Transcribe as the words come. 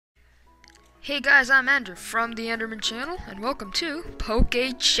Hey guys, I'm Andrew from the Enderman channel, and welcome to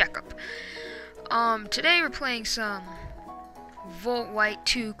Poke-Checkup. Today we're playing some Volt White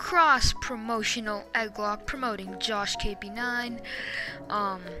 2 cross promotional Egglocke promoting Josh KP9.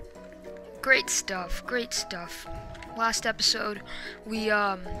 Great stuff, great stuff. Last episode we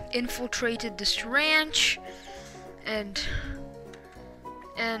infiltrated this ranch, and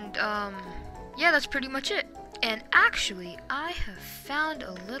yeah, that's pretty much it. And actually, I have found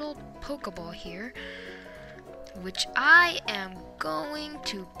a little Pokeball here, which I am going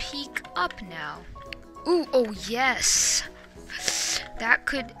to pick up now. Ooh, oh yes! That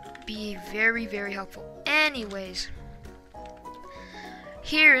could be very, very helpful. Anyways,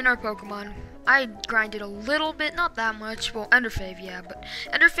 here in our Pokemon, I grinded a little bit, not that much. Well, Enderfave, yeah, but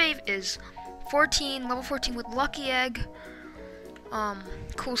Enderfave is 14, level 14 with Lucky Egg.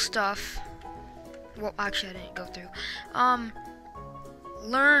 Cool stuff. Well, actually, I didn't go through.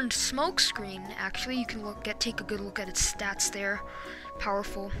 Learned Smokescreen. Actually, you can take a good look at its stats there.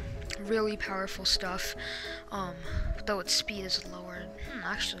 Powerful, really powerful stuff. Though its speed is lower.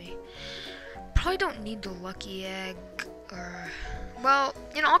 Actually, probably don't need the Lucky Egg. Well,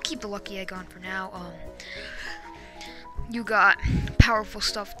 I'll keep the Lucky Egg on for now. You got powerful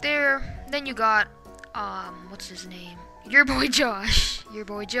stuff there. Then you got, what's his name? Your boy Josh. Your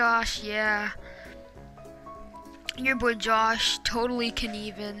boy Josh, yeah. Your boy Josh totally can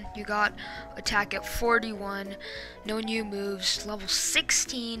even. You got attack at 41, no new moves, level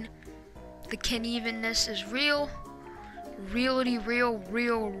 16. The can evenness is real. Reality,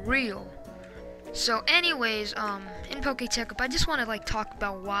 real. So anyways, in Poke-Checkup, I just want to talk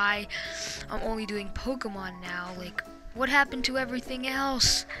about why I'm only doing Pokemon now. What happened to everything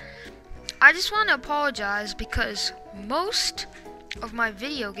else? I just want to apologize because most of my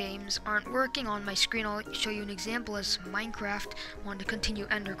video games aren't working on my screen. I'll show you an example as Minecraft. I wanted to continue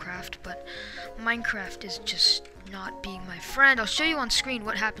Endercraft, but Minecraft is just not being my friend. I'll show you on screen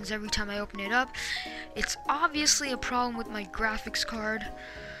what happens every time I open it up. It's obviously a problem with my graphics card,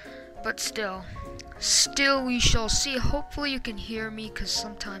 but still we shall see. Hopefully you can hear me, because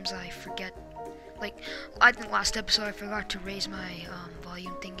sometimes I forget. I think last episode I forgot to raise my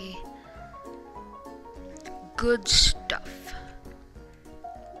volume thingy. Good stuff.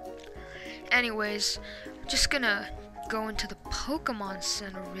 Anyways, just gonna go into the Pokemon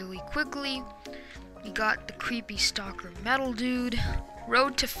Center really quickly. We got the creepy stalker metal dude.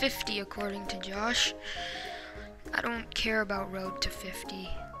 Road to 50 according to Josh. I don't care about road to 50.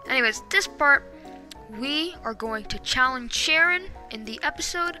 Anyways, this part, we are going to challenge Cheren in the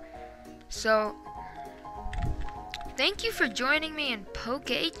episode. So, thank you for joining me in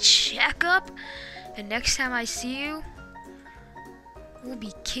Poke-Checkup. And next time I see you, we'll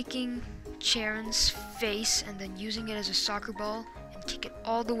be kicking Cheren's face and then using it as a soccer ball and kick it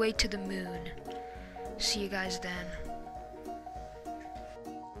all the way to the moon. See you guys then.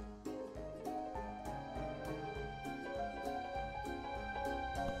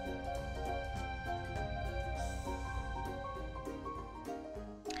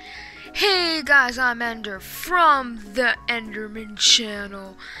 Hey guys, I'm Ender from the Enderman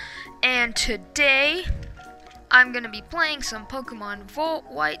channel, and today I'm gonna be playing some Pokemon Volt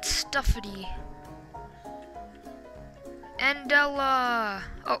White Stuffity. And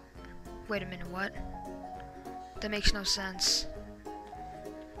oh, wait a minute, what? That makes no sense.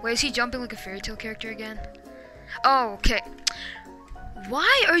 Wait, is he jumping like a fairy tale character again? Oh, okay.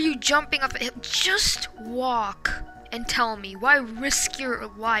 Why are you jumping up a hill? Just walk and tell me. Why risk your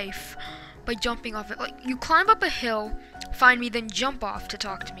life by jumping off it? You climb up a hill, find me, then jump off to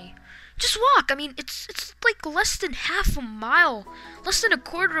talk to me. Just walk. I mean, it's less than half a mile, less than a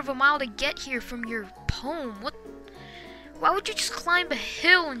quarter of a mile to get here from your home. What? Why would you just climb a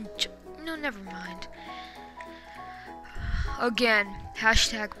hill and no, never mind. Again,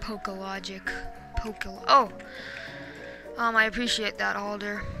 hashtag Pokelogic. I appreciate that,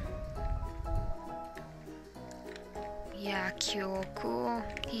 Alder. Yeah, cool.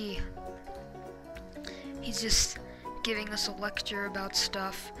 He's just giving us a lecture about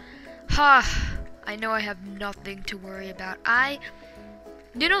stuff. I know I have nothing to worry about. Actually,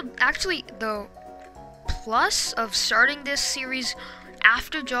 the plus of starting this series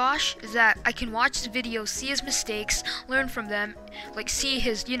after Josh is that I can watch his videos, see his mistakes, learn from them, see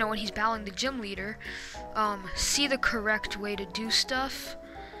his, when he's battling the gym leader, see the correct way to do stuff,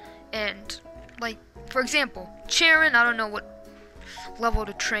 and, for example, Cheren, I don't know what level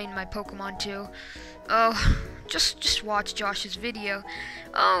to train my Pokemon to. Just watch Josh's video.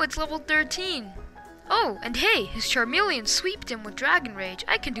 Oh, it's level 13. Oh, and hey, his Charmeleon sweeped him with Dragon Rage.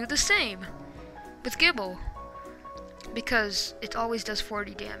 I can do the same with Gibble, because it always does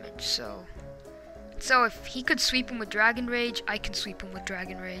 40 damage, so So if he could sweep him with Dragon Rage, I can sweep him with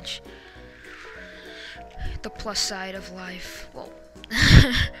Dragon Rage. The plus side of life. Well,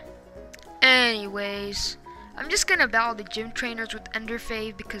 anyways, I'm just gonna battle the gym trainers with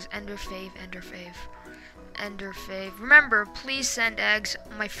Enderfave because Enderfave. Remember, please send eggs.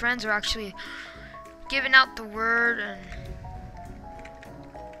 My friends are actually giving out the word and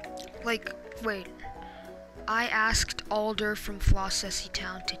like, wait. I asked Alder from Flossessy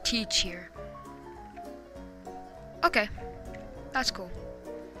Town to teach here. Okay, that's cool.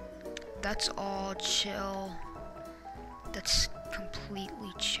 That's all chill. That's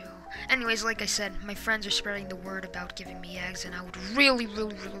completely chill. Anyways, like I said, my friends are spreading the word about giving me eggs, and I would really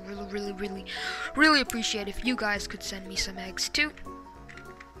appreciate if you guys could send me some eggs too.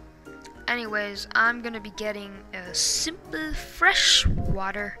 Anyways, I'm gonna be getting a simple fresh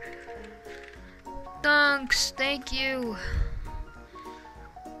water. Thanks, thank you.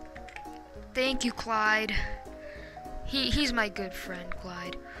 Thank you, Clyde. He's my good friend,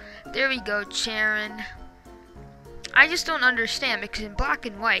 Clyde. There we go, Cheren. I just don't understand because in Black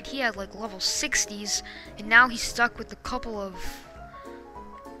and White he had like level 60s and now he's stuck with a couple of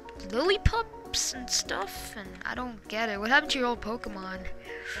Lillipups and stuff and I don't get it. What happened to your old Pokemon?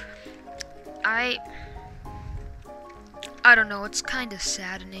 I don't know, it's kind of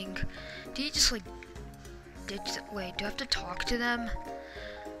saddening. Do you just like wait, do I have to talk to them?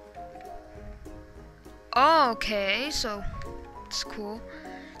 Oh, okay, so it's cool.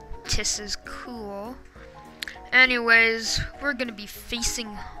 This is cool. Anyways, we're gonna be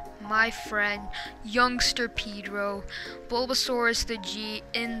facing my friend Youngster Pedro, Bulbasaurus the G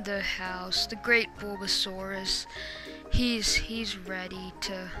in the house, the great Bulbasaurus. He's ready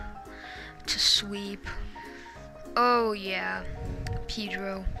to sweep. Oh yeah,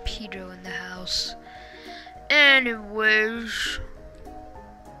 Pedro in the house. Anyways,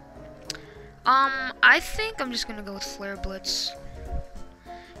 I think I'm just gonna go with Flare Blitz.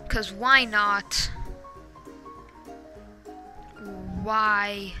 'Cause why not?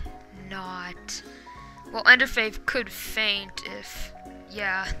 Why not? Well, Enderfave could faint if...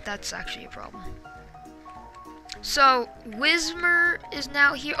 Yeah, that's actually a problem. So, Whismur is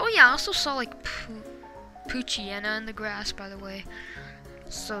now here. Oh yeah, I also saw like Poochyena in the grass, by the way.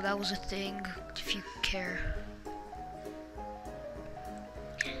 So that was a thing, if you care.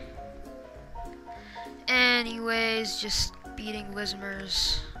 Anyways, just beating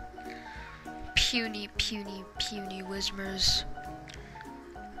Whismurs. Puny Whismurs.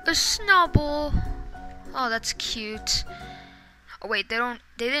 A Snubble. Oh, that's cute. Oh wait, they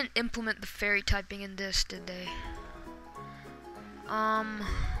didn't implement the fairy typing in this, did they?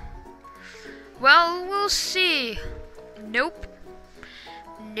 Well, we'll see. Nope.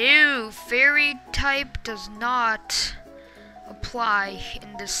 No, fairy type does not apply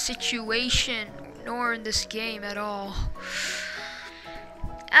in this situation, nor in this game at all.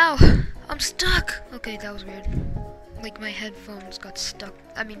 Ow, I'm stuck. Okay, that was weird. Like my headphones got stuck.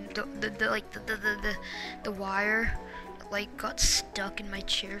 I mean, the wire, like got stuck in my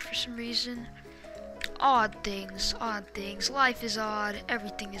chair for some reason. Odd things. Life is odd.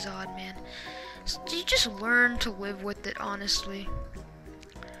 Everything is odd, man. So you just learn to live with it, honestly.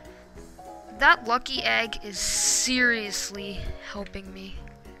 That lucky egg is seriously helping me.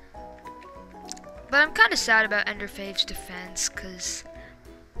 But I'm kind of sad about Enderfave's defense, because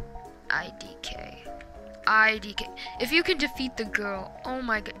IDK. If you can defeat the girl, oh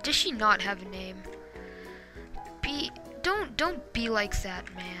my god, does she not have a name? Don't be like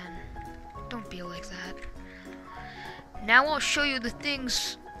that, man. Don't be like that. Now I'll show you the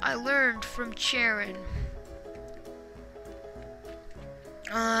things I learned from Cheren.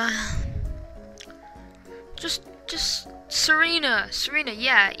 Just Serena,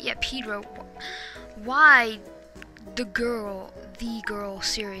 yeah, Pedro. Why the girl,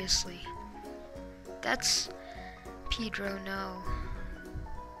 seriously? That's Pedro, no.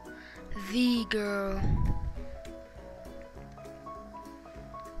 The girl.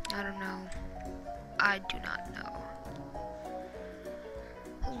 I don't know. I do not know.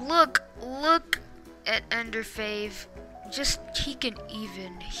 Look at Enderfave. He can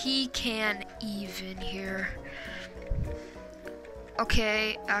even here.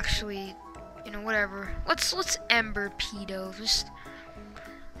 Okay, actually, you know, whatever. Let's Ember Pedo. Just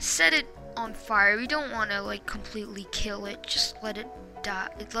set it on fire. We don't want to like completely kill it. Just let it die.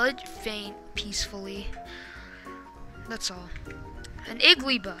 Let it faint peacefully. That's all. An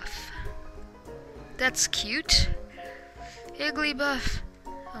Igglybuff. That's cute. Igglybuff.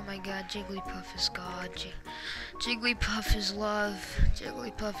 Oh my god, Jigglypuff is God. Jigglypuff is love.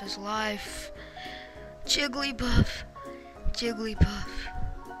 Jigglypuff is life. Jigglypuff.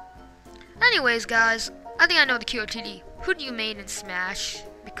 anyways, guys, I think I know the QOTD. Who do you main in Smash?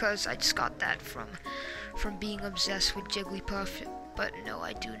 Because I just got that from being obsessed with Jigglypuff. But no,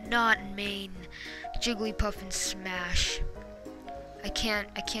 I do not main Jigglypuff in Smash. I can't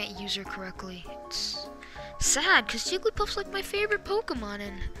use her correctly. It's sad because Jigglypuff's like my favorite Pokemon,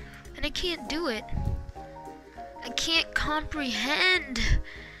 and I can't do it. I can't comprehend.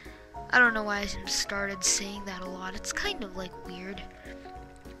 I don't know why I started saying that a lot. It's kind of like weird.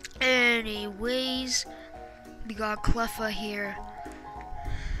 Anyways, we got Cleffa here.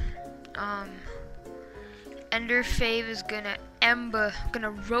 Enderfave is gonna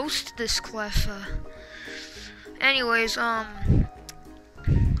roast this Cleffa. Anyways, I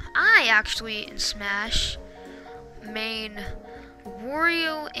actually in Smash main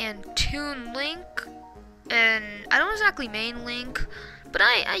Wario and Toon Link, and I don't exactly main Link, but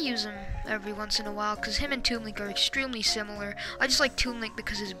I use him every once in a while because him and Toon Link are extremely similar. I just like Toon Link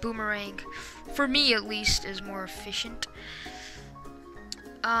because his boomerang, for me at least, is more efficient.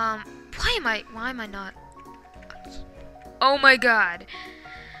 Why am I not? Oh my god.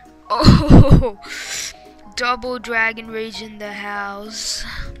 Oh, double Dragon Rage in the house.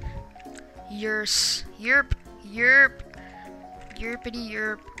 Yerpity yerp.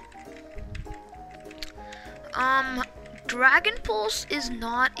 Dragon Pulse is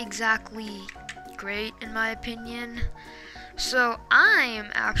not exactly great in my opinion. So I am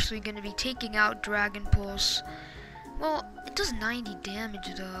actually going to be taking out Dragon Pulse. Well, it does 90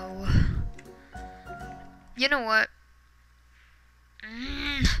 damage though. You know what?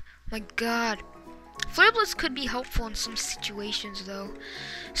 My god. Flare Blitz could be helpful in some situations though.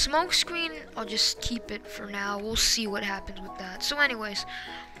 Smoke Screen, I'll just keep it for now. We'll see what happens with that. So anyways,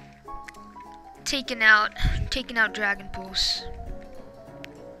 taking out Dragon Pulse.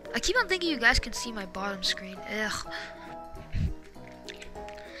 I keep on thinking you guys can see my bottom screen. Ugh.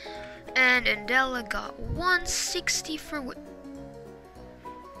 And Andela got 160 for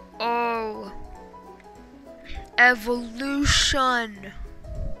oh, Evolution.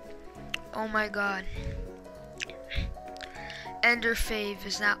 Oh my god. Enderfave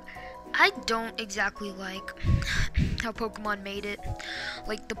is now. I don't exactly like how Pokemon made it.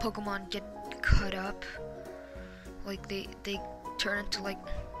 Like the Pokemon get cut up. Like they turn into like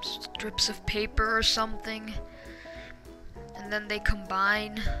strips of paper or something. And then they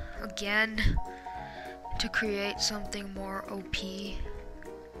combine again to create something more OP.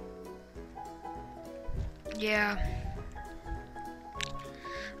 Yeah.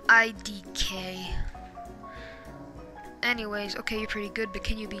 IDK. Anyways, okay, you're pretty good, but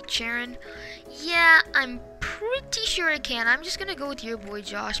can you beat Cheren? Yeah, I'm pretty sure I can. I'm just gonna go with your boy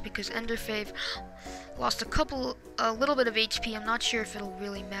Josh because Enderfave lost a little bit of HP. I'm not sure if it'll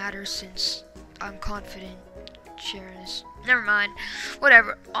really matter since I'm confident Cheren is. Never mind.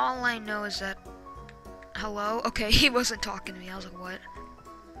 Whatever. All I know is that. Hello? Okay, he wasn't talking to me. I was like, what?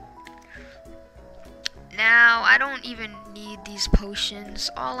 Now, I don't even need these potions.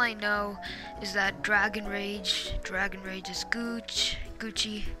 All I know is that Dragon Rage is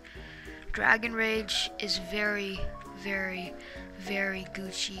Gucci. Dragon Rage is very, very, very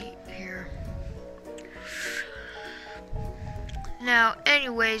Gucci here. Now,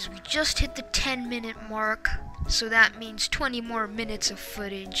 anyways, we just hit the 10-minute mark, so that means 20 more minutes of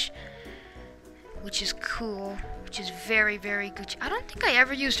footage, which is cool, which is very, very Gucci. I don't think I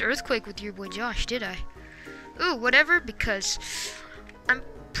ever used Earthquake with your boy Josh, did I? Ooh, whatever, because I'm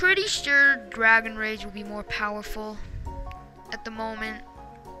pretty sure Dragon Rage will be more powerful at the moment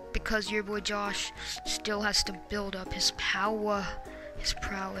because your boy Josh still has to build up his power, his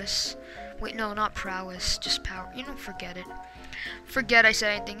prowess. Wait, no, not prowess, just power. You know, forget it. Forget I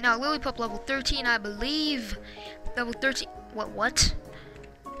said anything. Now, Lillipup level 13, I believe. Level 13. What?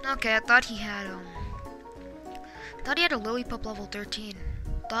 Okay, I thought he had a Lillipup level 13.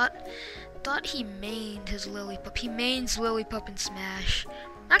 Thought he mained his Lillipup. He mains Lillipup in Smash.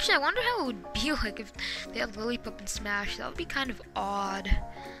 Actually, I wonder how it would be like if they had Lillipup in Smash. That would be kind of odd.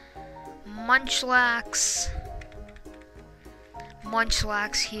 Munchlax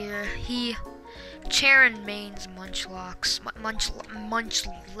here. Cheren mains Munchlax.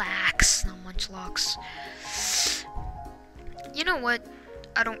 Munchlax, not Munchlax. You know what?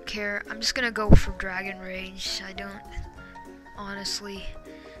 I don't care. I'm just gonna go for Dragon Rage. I don't honestly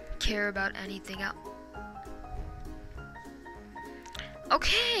care about anything else.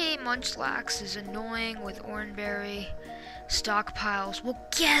 Okay, Munchlax is annoying with Oranberry stockpiles. Well,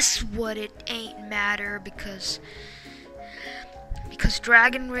 guess what? It ain't matter because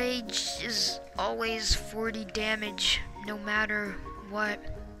Dragon Rage is always 40 damage no matter what.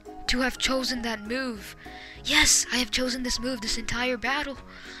 To have chosen that move. Yes, I have chosen this move this entire battle.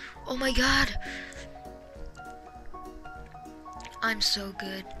 Oh my god. I'm so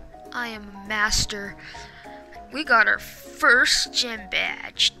good. I am a master. We got our first gym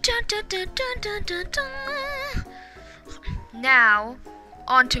badge. Dun, dun, dun, dun, dun, dun, dun. Now,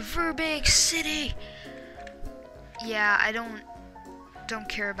 on to Virbank City. Yeah, I don't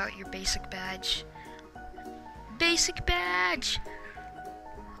care about your basic badge. Basic badge.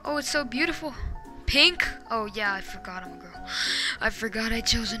 Oh, it's so beautiful. Pink? Oh yeah, I forgot I'm a girl. I forgot I'd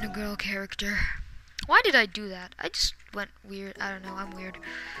chosen a girl character. Why did I do that? I just went weird. I don't know, I'm weird.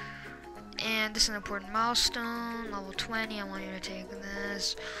 And this is an important milestone. Level 20, I want you to take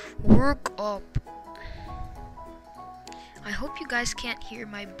this. Work up. I hope you guys can't hear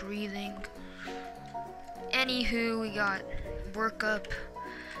my breathing. Anywho, we got work up.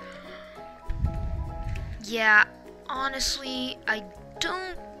 Yeah, honestly, I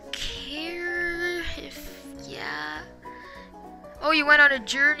don't care if, yeah. Oh, you went on a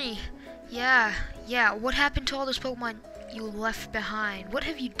journey. Yeah. What happened to all those Pokemon you left behind? What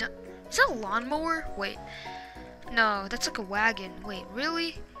have you done? Is that a lawnmower? Wait. No, that's like a wagon. Wait,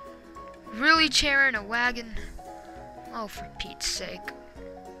 really? Really, Cheren, a wagon? Oh, for Pete's sake.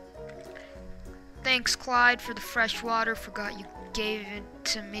 Thanks, Clyde, for the fresh water. Forgot you gave it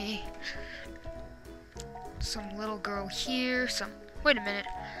to me. Some little girl here. Wait a minute.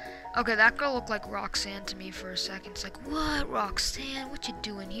 Okay, that girl looked like Roxanne to me for a second. It's like, what, Roxanne? What you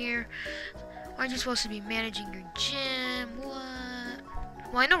doing here? Aren't you supposed to be managing your gym? What?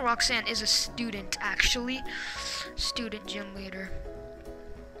 Well, I know Roxanne is a student, actually. Student gym leader.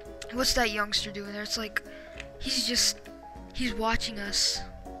 What's that youngster doing there? It's like, he's watching us.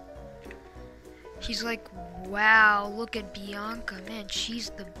 He's like, wow, look at Bianca. Man, she's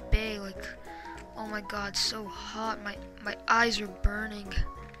the bae. Like, oh my god, so hot. My eyes are burning.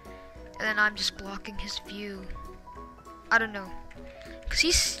 And then I'm just blocking his view. I don't know. Because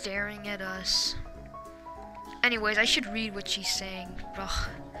he's staring at us. Anyways, I should read what she's saying. Ugh.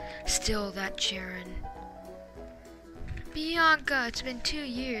 Still that Cheren. Bianca, it's been 2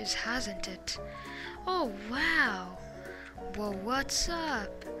 years, hasn't it? Oh, wow. Well, what's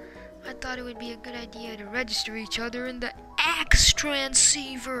up? I thought it would be a good idea to register each other in the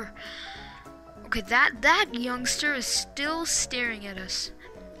X-Transceiver. Okay, that youngster is still staring at us.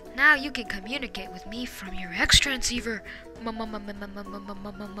 Now you can communicate with me from your X-Transceiver.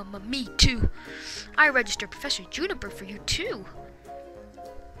 Me too. I registered Professor Juniper for you too.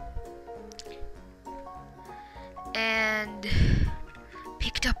 And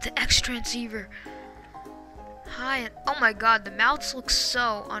picked up the X-Transceiver. Hi, and oh my god, the mouths look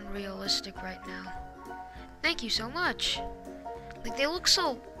so unrealistic right now. Thank you so much. Like, they look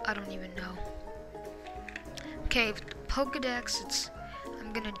so, I don't even know. Okay, with the Pokedex,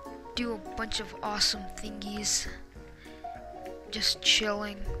 I'm gonna do a bunch of awesome thingies. Just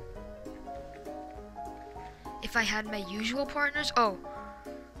chilling. If I had my usual partners, oh.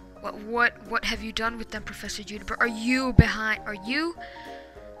 What have you done with them, Professor Juniper? Are you the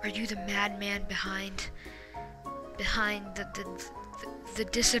madman behind the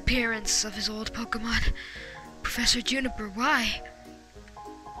disappearance of his old Pokemon? Professor Juniper, why?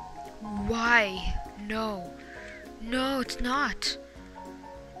 Why? No, it's not.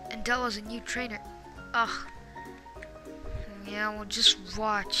 Andela's a new trainer. Ugh. Yeah, well, just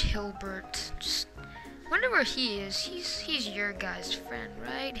watch Hilbert. Just wonder where he is. He's your guy's friend,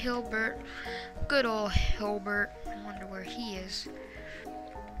 right, Hilbert? Good old Hilbert. I wonder where he is.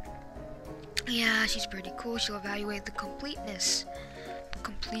 Yeah, she's pretty cool. She'll evaluate the completeness.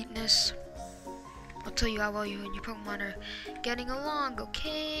 I'll tell you how well you and your Pokemon are getting along,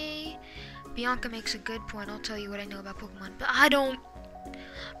 okay? Bianca makes a good point. I'll tell you what I know about Pokemon, but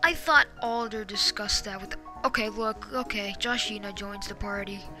I thought Alder discussed that with okay, Joshina joins the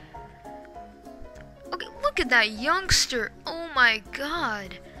party. Okay, look at that youngster. Oh my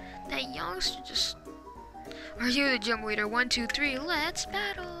god. That youngster just... Are you the gym leader? 1, 2, 3, let's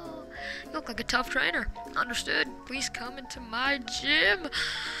battle. You look like a tough trainer. Understood. Please come into my gym.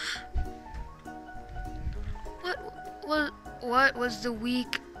 What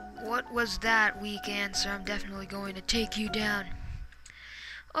was that weak answer? I'm definitely going to take you down.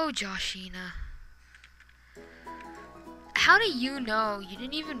 Oh, Joshina. How do you know? You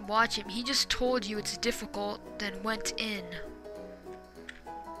didn't even watch him. He just told you it's difficult, then went in.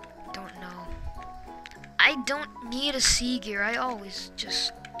 Don't know. I don't need a C-gear. I always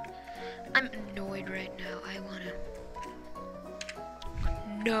just... I'm annoyed right now. I wanna...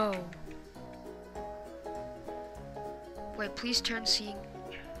 No. Wait, please turn C.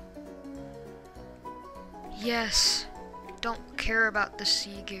 Yes. Don't care about the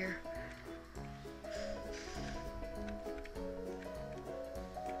C-gear.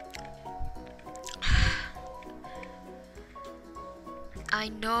 I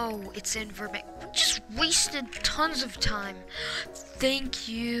know it's in Virbank. We just wasted tons of time. Thank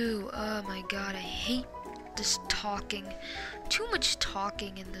you. Oh my god, I hate this talking. Too much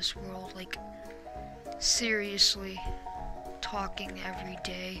talking in this world. Like, seriously. Talking every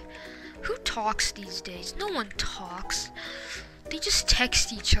day. Who talks these days? No one talks. They just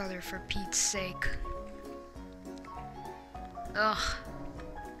text each other, for Pete's sake. Ugh.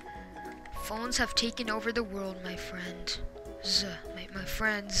 Phones have taken over the world, my friend. My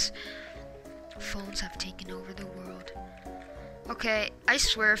friends. Phones have taken over the world. Okay, I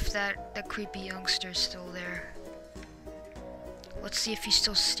swear if that creepy youngster's still there. Let's see if he's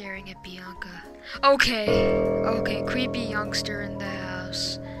still staring at Bianca. Okay, creepy youngster in the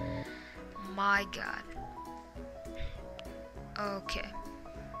house. My god. Okay.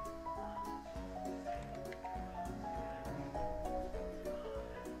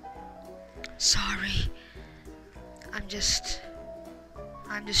 Sorry. I'm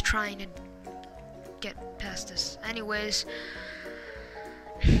just trying to get past this. Anyways,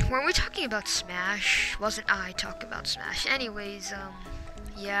 when we're talking about Smash, wasn't I talking about Smash? Anyways,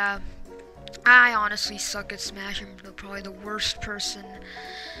 yeah, I honestly suck at Smash. I'm probably the worst person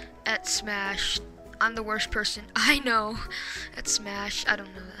at Smash. I'm the worst person I know at Smash. I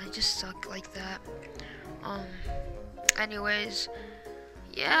don't know. I just suck like that. Anyways,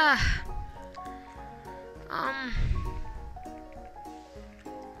 yeah.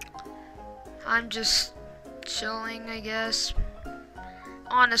 I'm just chilling, I guess.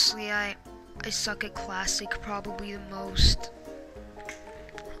 Honestly, I suck at Classic probably the most.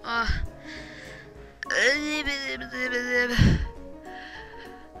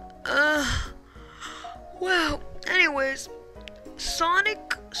 Well, anyways, Sonic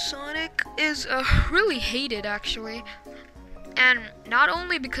is really hated actually. And not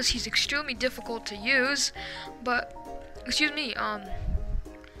only because he's extremely difficult to use, but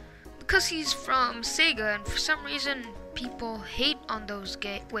because he's from Sega, and for some reason people hate on those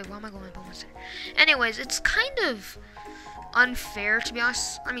games. Wait, why am I going to Pokemon Center? Anyways, it's kind of unfair to be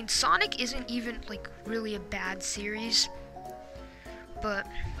honest. I mean, Sonic isn't even like really a bad series, but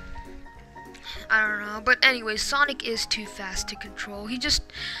I don't know. But anyways, Sonic is too fast to control. I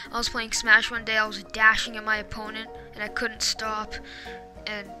was playing Smash one day, I was dashing at my opponent, and I couldn't stop.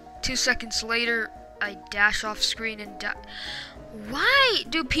 And 2 seconds later, I dash off screen and die. Why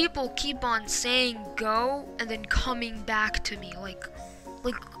do people keep on saying go and then coming back to me? Like,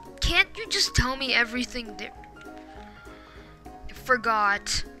 can't you just tell me everything there?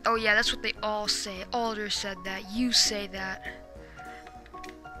 Forgot. Oh yeah, that's what they all say. Alder said that. You say that.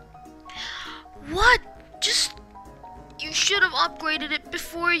 What? You should have upgraded it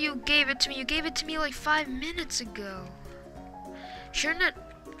before you gave it to me. You gave it to me like 5 minutes ago. Shouldn't it?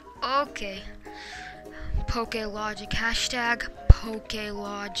 Okay. Poke-Logic. Hashtag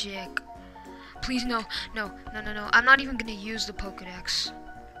Poke-Logic. Please, no. I'm not even gonna use the Pokedex.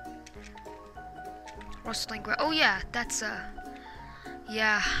 Rustling grass. Oh yeah, that's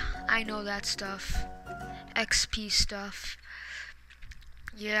yeah, I know that stuff. XP stuff.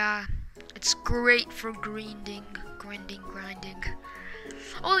 Yeah, it's great for grinding.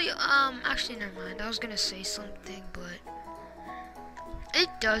 Oh, actually, never mind. I was gonna say something, but it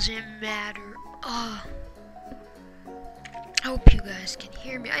doesn't matter. I hope you guys can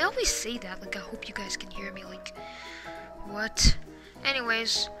hear me. I always say that, like, I hope you guys can hear me. Like, what?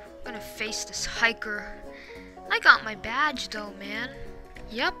 Anyways, I'm gonna face this hiker. I got my badge, though, man.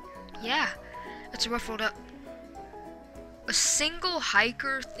 Yep, yeah. It's ruffled up. A single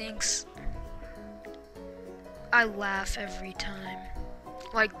hiker thinks I laugh every time.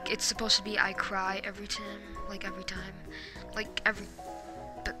 Like, it's supposed to be I cry every time. Like, every time.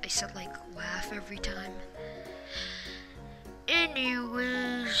 But I said, like, laugh every time.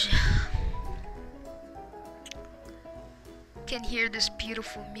 Anyways. Can hear this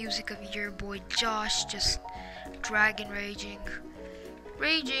beautiful music of your boy Josh just dragon raging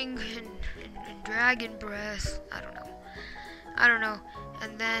and dragon breath. I don't know.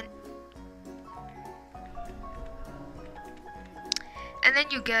 And then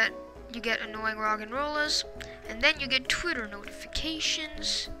you get annoying rock and rollers, and then you get Twitter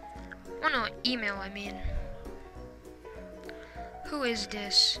notifications. Oh no, email, I mean. Who is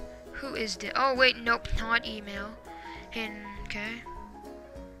this? Oh wait, nope, not email. Okay.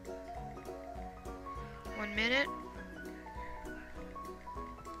 1 minute.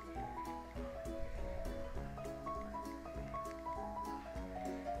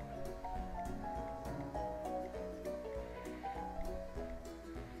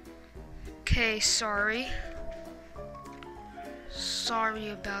 Okay, sorry. Sorry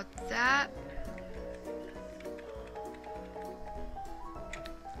about that.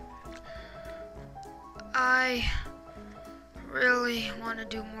 I really want to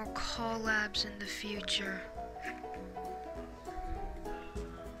do more collabs in the future.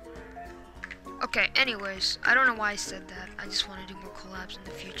 Okay, anyways, I don't know why I said that. I just want to do more collabs in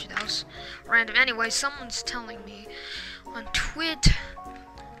the future. That was random. Anyway, someone's telling me on Twit,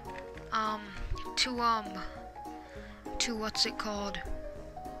 to what's it called?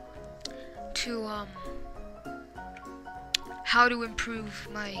 To, how to improve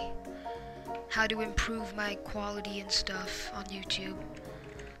my quality and stuff on YouTube.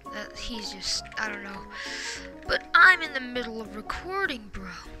 He's just, I don't know. But I'm in the middle of recording, bro.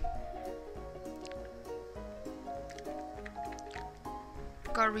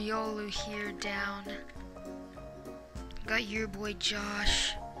 Got Riolu here down. Got your boy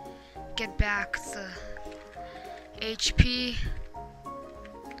Josh. Get back the HP.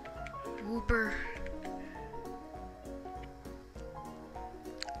 Whooper.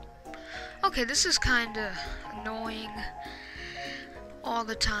 Okay, this is kinda annoying all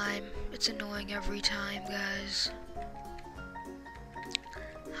the time. It's annoying every time, guys.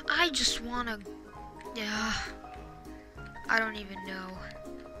 I just wanna, yeah, I don't even know.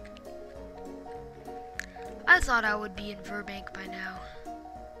 I thought I would be in Virbank by now.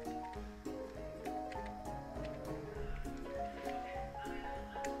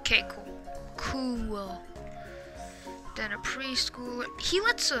 Okay, cool. Cool. Then a preschooler. He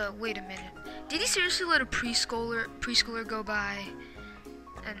lets wait a minute. Did he seriously let a preschooler go by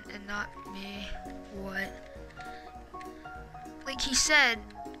and not me? What? Like he said,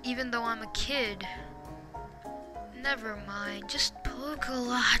 even though I'm a kid. Never mind, just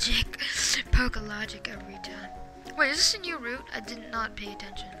Poke-Logic. Poke-Logic every time. Wait, is this a new route? I did not pay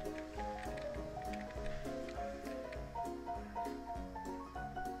attention.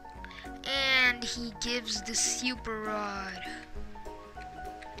 And he gives the super rod.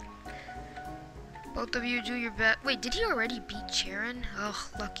 Both of you do your best. Wait, did he already beat Cheren? Ugh,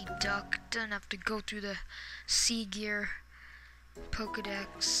 lucky duck. Doesn't have to go through the sea gear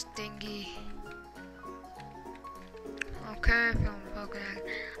Pokedex thingy. Okay, Pokedex.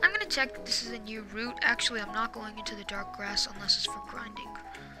 I'm gonna check if this is a new route. Actually, I'm not going into the dark grass unless it's for grinding.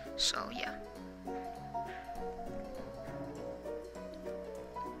 So, yeah.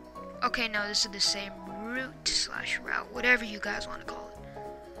 Okay, no, this is the same route / route, whatever you guys want to call it.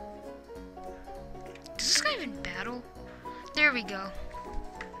 Does this guy even battle? There we go.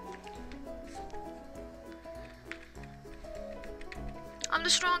 I'm the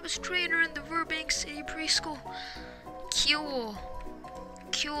strongest trainer in the Virbank City preschool. Cool.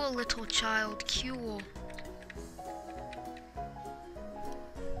 Cool, little child. Cool.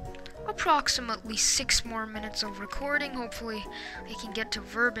 Approximately 6 more minutes of recording. Hopefully, I can get to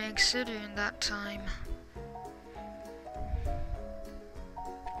Virbank City in that time.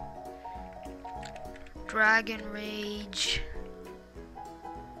 Dragon Rage.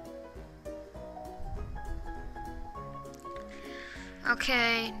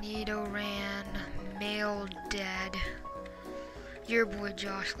 Okay, Nidoran, male dead. Your boy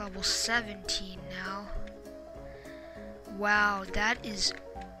Josh, level 17 now. Wow, that is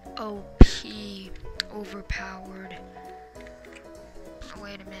OP, overpowered. Oh,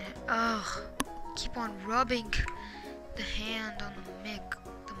 wait a minute. Ugh, keep on rubbing the hand on the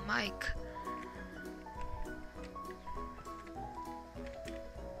mic.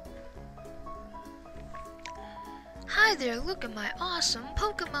 Hi there, look at my awesome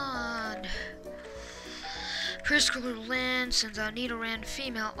Pokemon! Preschooler Lynn sends out Nidoran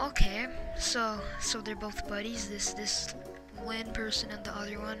female. Okay, so they're both buddies, this Lynn person and the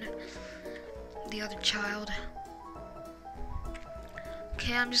other one, the other child.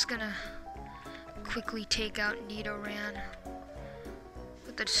 Okay, I'm just gonna quickly take out Nidoran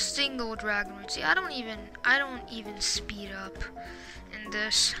with a single Dragon Root. See, I don't even speed up in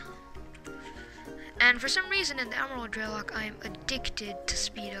this. And for some reason in the Emerald Egglocke, I am addicted to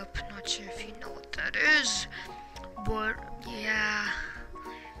speed up. Not sure if you know what that is, but yeah.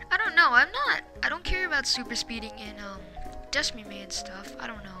 I don't know, I don't care about super speeding in Destiny and stuff. I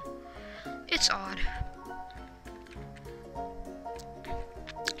don't know. It's odd.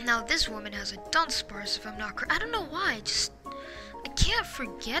 Now this woman has a Dunsparce, if I'm not correct. I don't know why, I can't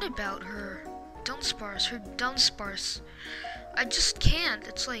forget about her. Her Dunsparce. I just can't.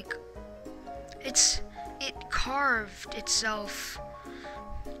 It's like, it carved itself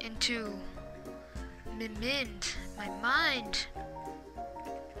into my mind,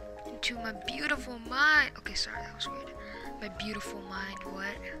 into my beautiful mind. Okay, sorry, that was weird. My beautiful mind,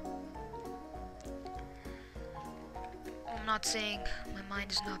 what? I'm not saying my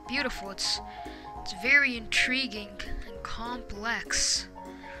mind is not beautiful. It's very intriguing and complex.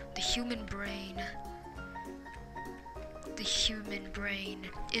 The human brain. the human brain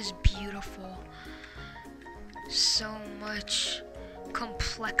is beautiful. So much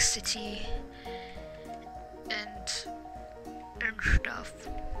complexity and stuff.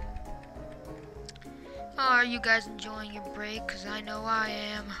 Oh, are you guys enjoying your break? Because I know I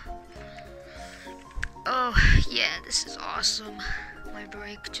am. Oh, yeah, this is awesome. My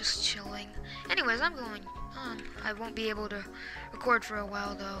break, just chilling. Anyways, I'm going. I won't be able to record for a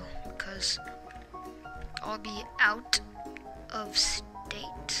while, though, because I'll be out of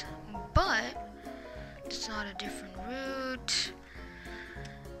state. But it's not a different route.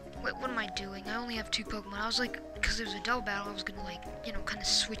 Wait, what am I doing? I only have 2 Pokemon. I was like, because there's a double battle, I was gonna, like, you know, kind of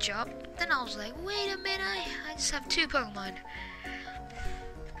switch up. Then I was like, wait a minute, I just have 2 Pokemon.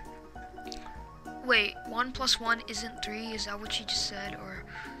 Wait, 1 + 1 isn't 3? Is that what you just said? Or,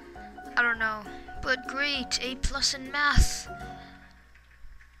 I don't know. But great, A+ in math.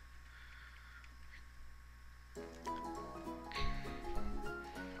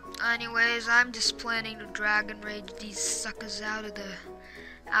 Anyways, I'm just planning to Dragon Rage these suckers out of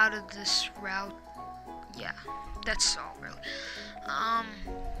this route. Yeah, that's all really.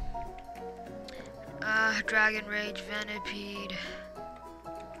 Dragon Rage Venipede.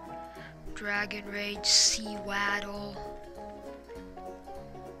 Dragon Rage Seawaddle.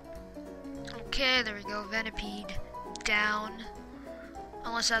 Okay, there we go. Venipede down.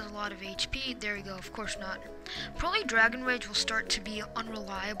 Unless it has a lot of HP. There we go. Of course not. Probably Dragon Rage will start to be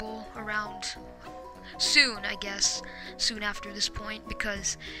unreliable around soon, I guess. Soon after this point,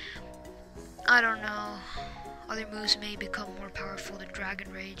 because I don't know. Other moves may become more powerful than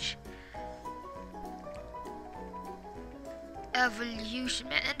Dragon Rage. Evolution.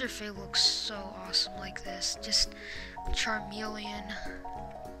 Man, Enderfey looks so awesome like this. Just Charmeleon.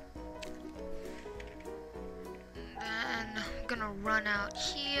 Then I'm gonna run out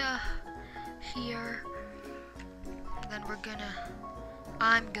here. Then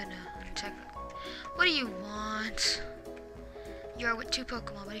I'm gonna check. What do you want? You're with 2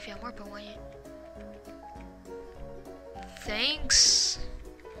 Pokemon, but if you have more Pokemon, thanks.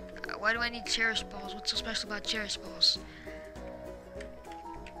 Why do I need Cherish Balls? What's so special about Cherish Balls?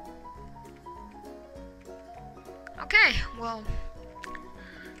 Okay, well,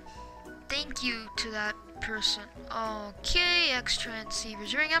 thank you to that person. Okay,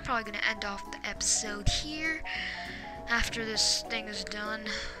 X-Transceiver's Ring. I'm probably gonna end off the episode here after this thing is done.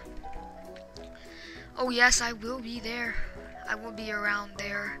 Oh yes, I will be there. I will be around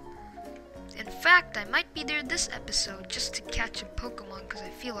there. In fact, I might be there this episode just to catch a Pokemon because I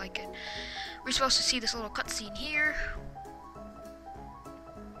feel like it. We're supposed to see this little cutscene here.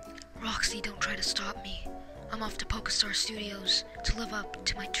 Roxy, don't try to stop me. I'm off to Pokestar Studios to live up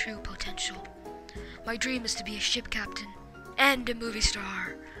to my true potential. My dream is to be a ship captain and a movie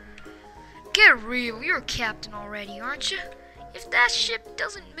star. Get real, you're a captain already, aren't you? If that ship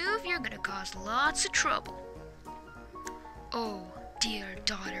doesn't move, you're gonna cause lots of trouble. Oh, dear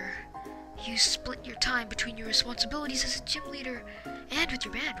daughter. You split your time between your responsibilities as a gym leader and with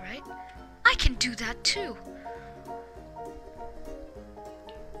your band, right? I can do that too.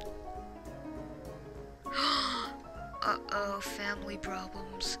 Uh-oh, family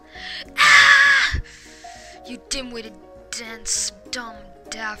problems. Ah! You dim-witted, dense, dumb,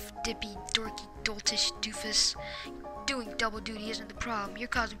 daft, dippy, dorky, doltish doofus. Doing double duty isn't the problem. You're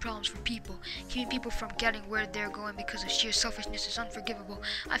causing problems for people. Keeping people from getting where they're going because of sheer selfishness is unforgivable.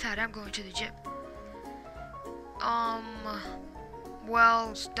 I'm going to the gym.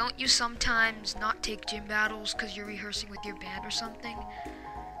 Well, don't you sometimes not take gym battles because you're rehearsing with your band or something?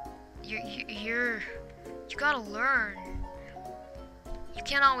 You gotta learn. You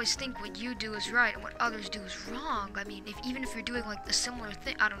can't always think what you do is right and what others do is wrong. I mean, even if you're doing like a similar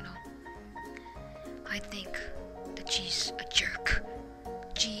thing, I don't know. I think that she's a jerk.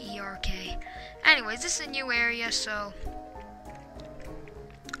 G-E-R-K. Anyways, this is a new area, so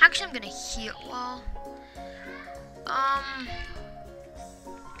actually I'm gonna heal. Well,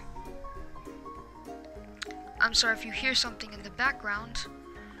 I'm sorry if you hear something in the background.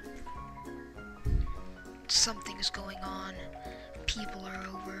 Something is going on. People are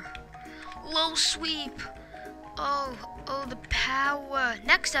over. Low sweep. Oh, the power.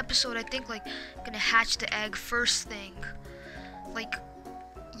 Next episode, I think, like, gonna hatch the egg first thing. Like,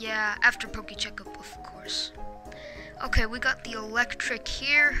 yeah, after Poke-Checkup, of course. Okay, we got the Elektrike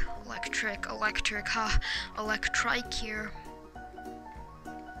here. Elektrike here.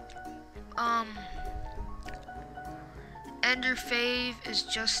 Enderfave is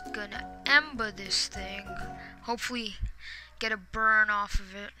just gonna ember this thing. Hopefully get a burn off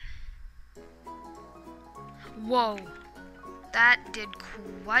of it. Whoa. That did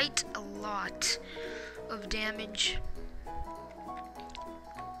quite a lot of damage.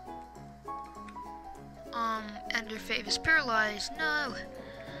 Enderfave is paralyzed. No.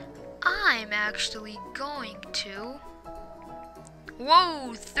 I'm actually going to...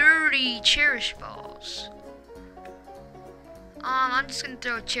 Whoa, 30 cherish balls. I'm just gonna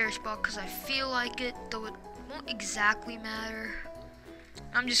throw a cherish ball because I feel like it, though it won't exactly matter.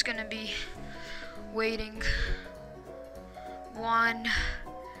 I'm just gonna be waiting. 1,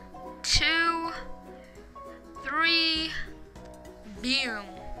 2, 3, boom.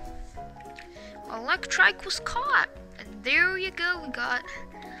 Elektrike was caught, and there you go. We got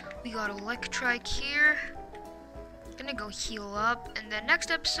Elektrike here. Gonna go heal up, and then next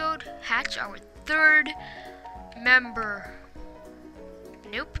episode, hatch our 3rd member.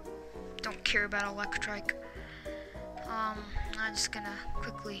 Nope, don't care about Elektrike. I'm just gonna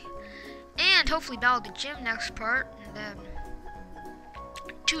quickly, and hopefully battle the gym next part, and then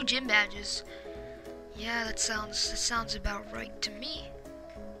 2 gym badges. Yeah, that sounds about right to me.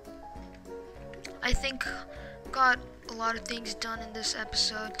 I think got a lot of things done in this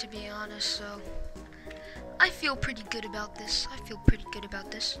episode, to be honest, so I feel pretty good about this.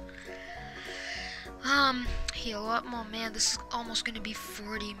 Heal up. Oh man, this is almost gonna be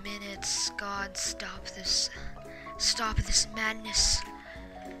 40 minutes. God, stop this madness.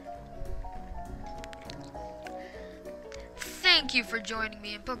 Thank you for joining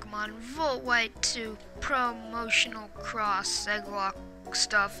me in Pokemon Volt White 2 promotional cross Egglocke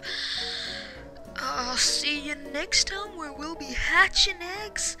stuff. I'll see you next time where we'll be hatching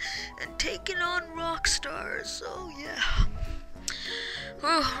eggs and taking on rock stars. Oh yeah.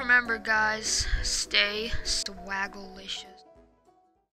 Oh, remember guys, stay swaggilicous.